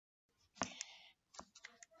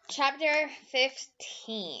Chapter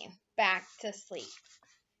 15. Back to sleep.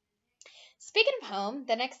 Speaking of home,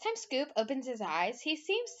 the next time Scoop opens his eyes, he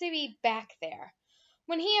seems to be back there.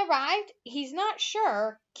 When he arrived, he's not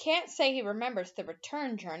sure, can't say he remembers the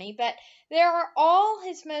return journey, but there are all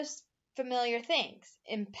his most familiar things.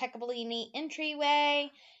 Impeccably neat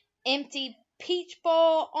entryway, empty peach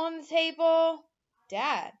bowl on the table.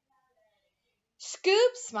 Dad.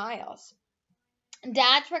 Scoop smiles.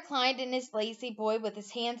 Dad's reclined in his lazy boy with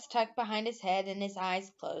his hands tucked behind his head and his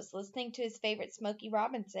eyes closed, listening to his favorite Smokey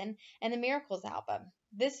Robinson and the Miracles album.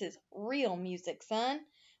 This is real music, son.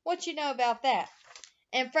 What you know about that?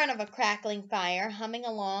 In front of a crackling fire, humming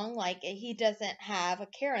along like he doesn't have a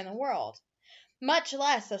care in the world, much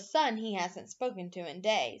less a son he hasn't spoken to in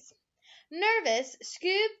days. Nervous,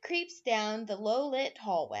 Scoop creeps down the low-lit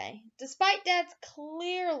hallway. Despite Dad's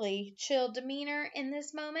clearly chill demeanor in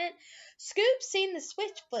this moment, Scoop's seen the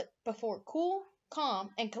switch flip before, cool,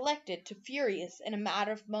 calm, and collected to furious in a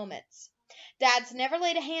matter of moments. Dad's never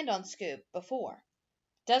laid a hand on Scoop before.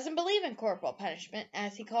 Doesn't believe in corporal punishment,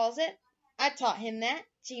 as he calls it. I taught him that,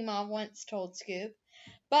 G-Ma once told Scoop.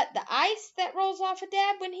 But the ice that rolls off of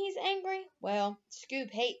Dad when he's angry, well,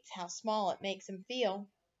 Scoop hates how small it makes him feel.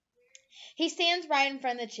 He stands right in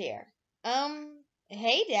front of the chair.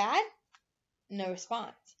 Hey, Dad. No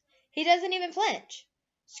response. He doesn't even flinch.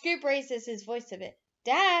 Scoop raises his voice a bit.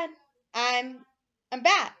 Dad, I'm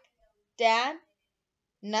back. Dad,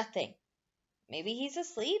 nothing. Maybe he's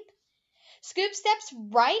asleep? Scoop steps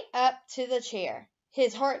right up to the chair,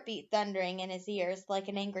 his heartbeat thundering in his ears like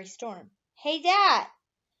an angry storm. Hey, Dad.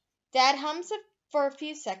 Dad hums for a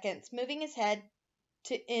few seconds, moving his head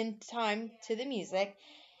in time to the music.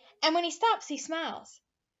 And when he stops, he smiles.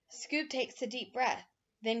 Scoop takes a deep breath,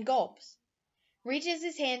 then gulps. Reaches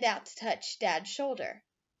his hand out to touch Dad's shoulder,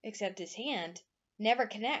 except his hand never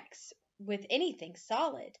connects with anything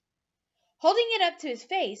solid. Holding it up to his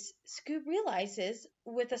face, Scoop realizes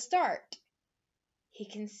with a start he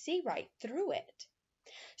can see right through it.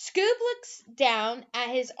 Scoop looks down at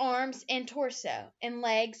his arms and torso and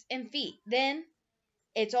legs and feet. Then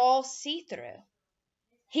it's all see-through.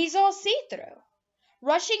 He's all see-through.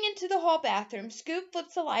 Rushing into the hall bathroom, Scoop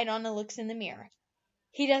flips the light on and looks in the mirror.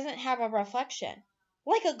 He doesn't have a reflection.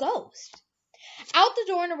 Like a ghost. Out the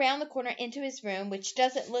door and around the corner into his room, which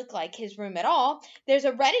doesn't look like his room at all, there's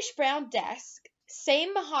a reddish-brown desk,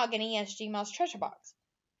 same mahogany as G-Ma's treasure box,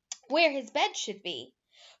 where his bed should be.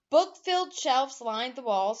 Book-filled shelves line the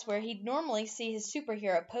walls where he'd normally see his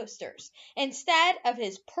superhero posters, instead of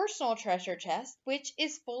his personal treasure chest, which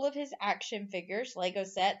is full of his action figures, Lego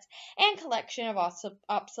sets, and collection of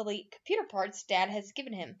obsolete computer parts Dad has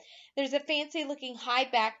given him. There's a fancy-looking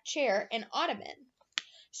high-backed chair and ottoman.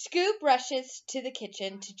 Scoop rushes to the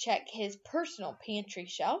kitchen to check his personal pantry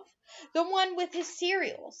shelf, the one with his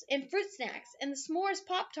cereals and fruit snacks and the s'mores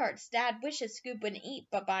Pop-Tarts Dad wishes Scoop wouldn't eat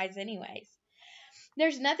but buys anyways.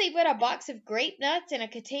 There's nothing but a box of grape nuts and a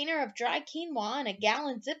container of dry quinoa and a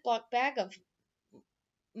gallon Ziploc bag of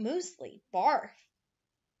muesli. Barf.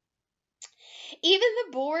 Even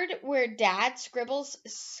the board where Dad scribbles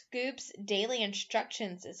Scoop's daily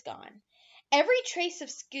instructions is gone. Every trace of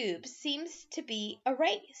Scoop seems to be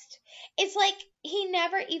erased. It's like he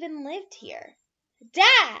never even lived here.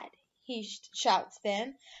 Dad! He shouts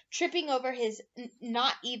then, tripping over his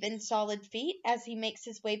not even solid feet as he makes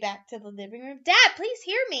his way back to the living room. Dad, please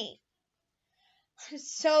hear me. I'm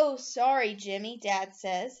so sorry, Jimmy, Dad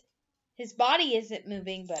says. His body isn't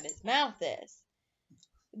moving, but his mouth is.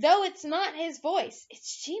 Though it's not his voice,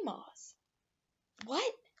 it's G-Ma's.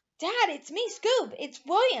 What? Dad, it's me, Scoop. It's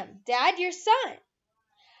William. Dad, your son.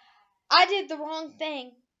 I did the wrong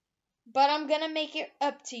thing, but I'm going to make it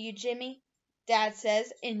up to you, Jimmy. Dad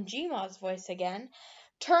says in G-Ma's voice again,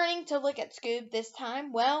 turning to look at Scoop this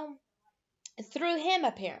time, well, through him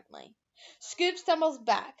apparently. Scoop stumbles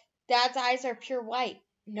back. Dad's eyes are pure white,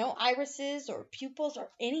 no irises or pupils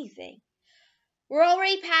or anything. We're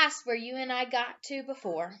already past where you and I got to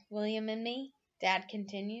before, William and me, Dad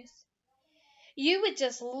continues. You would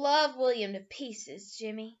just love William to pieces,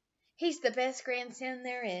 Jimmy. He's the best grandson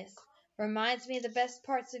there is. Reminds me of the best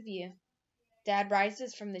parts of you. Dad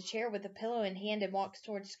rises from the chair with a pillow in hand and walks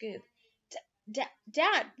towards Scoop.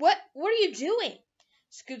 Dad, what are you doing?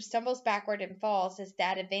 Scoop stumbles backward and falls as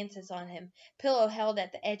Dad advances on him, pillow held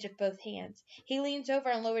at the edge of both hands. He leans over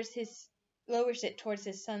and lowers it towards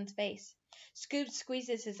his son's face. Scoop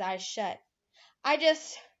squeezes his eyes shut. I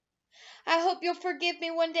hope you'll forgive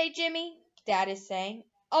me one day, Jimmy, Dad is saying.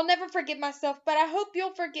 I'll never forgive myself, but I hope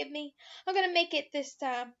you'll forgive me. I'm going to make it this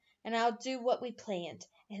time, and I'll do what we planned.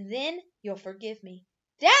 And then you'll forgive me.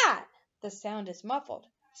 Dad! The sound is muffled.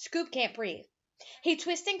 Scoop can't breathe. He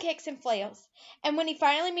twists and kicks and flails, and when he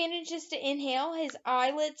finally manages to inhale, his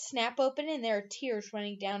eyelids snap open and there are tears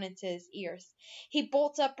running down into his ears. He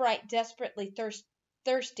bolts upright, desperately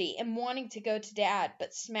thirsty and wanting to go to Dad,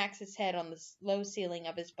 but smacks his head on the low ceiling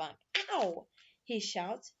of his bunk. Ow! He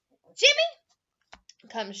shouts. Jimmy!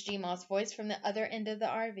 Comes Gmaw's voice from the other end of the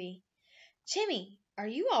RV. Jimmy, are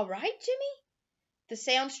you all right, Jimmy? The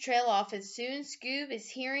sounds trail off as soon Scoob is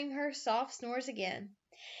hearing her soft snores again.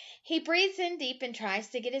 He breathes in deep and tries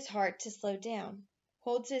to get his heart to slow down,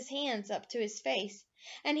 holds his hands up to his face,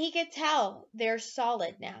 and he can tell they're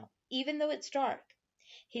solid now, even though it's dark.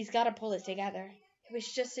 He's got to pull it together. It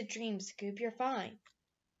was just a dream, Scoob. You're fine.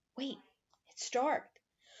 Wait, it's dark.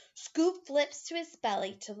 Scoob flips to his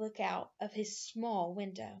belly to look out of his small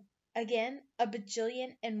window. Again, a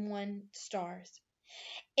bajillion and one stars.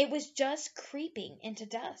 It was just creeping into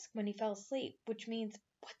dusk when he fell asleep, which means,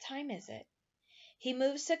 what time is it? He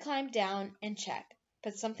moves to climb down and check,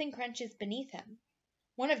 but something crunches beneath him.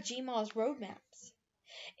 One of Gmaw's road maps.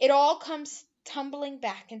 It all comes tumbling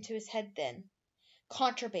back into his head then.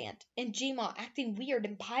 Contraband, and Gmaw acting weird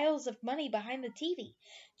and piles of money behind the TV.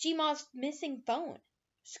 Gmaw's missing phone.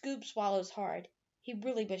 Scoob swallows hard. He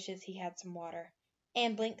really wishes he had some water.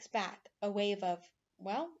 And blinks back, a wave of,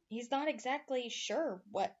 well, he's not exactly sure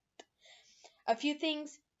what. A few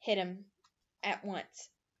things hit him at once.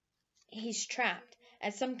 He's trapped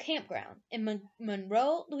at some campground in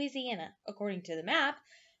Monroe, Louisiana, according to the map,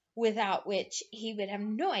 without which he would have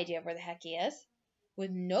no idea where the heck he is,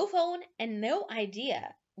 with no phone and no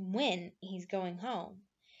idea when he's going home.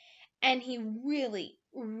 And he really,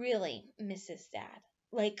 really misses Dad,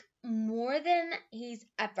 like more than he's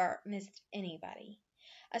ever missed anybody,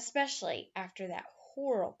 especially after that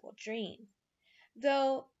horrible dream.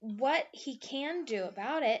 Though what he can do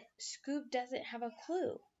about it, Scoob doesn't have a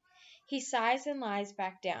clue. He sighs and lies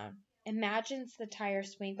back down, imagines the tire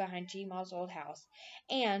swing behind Gmaw's old house,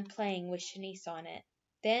 and playing with Shanice on it,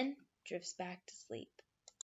 then drifts back to sleep.